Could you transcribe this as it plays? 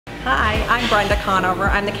Hi, I'm Brenda Conover.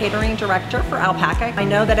 I'm the catering director for Alpaca. I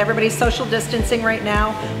know that everybody's social distancing right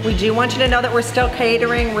now. We do want you to know that we're still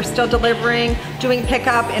catering, we're still delivering, doing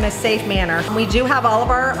pickup in a safe manner. We do have all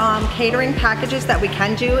of our catering packages that we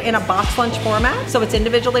can do in a box lunch format. So it's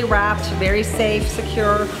individually wrapped, very safe,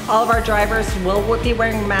 secure. All of our drivers will be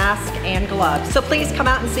wearing masks and gloves. So please come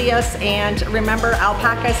out and see us, and remember,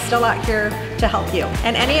 Alpaca is still out here to help you.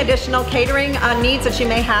 And any additional catering needs that you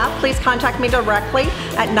may have, please contact me directly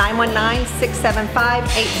at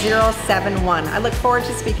 919-675-8071. I look forward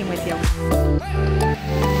to speaking with you.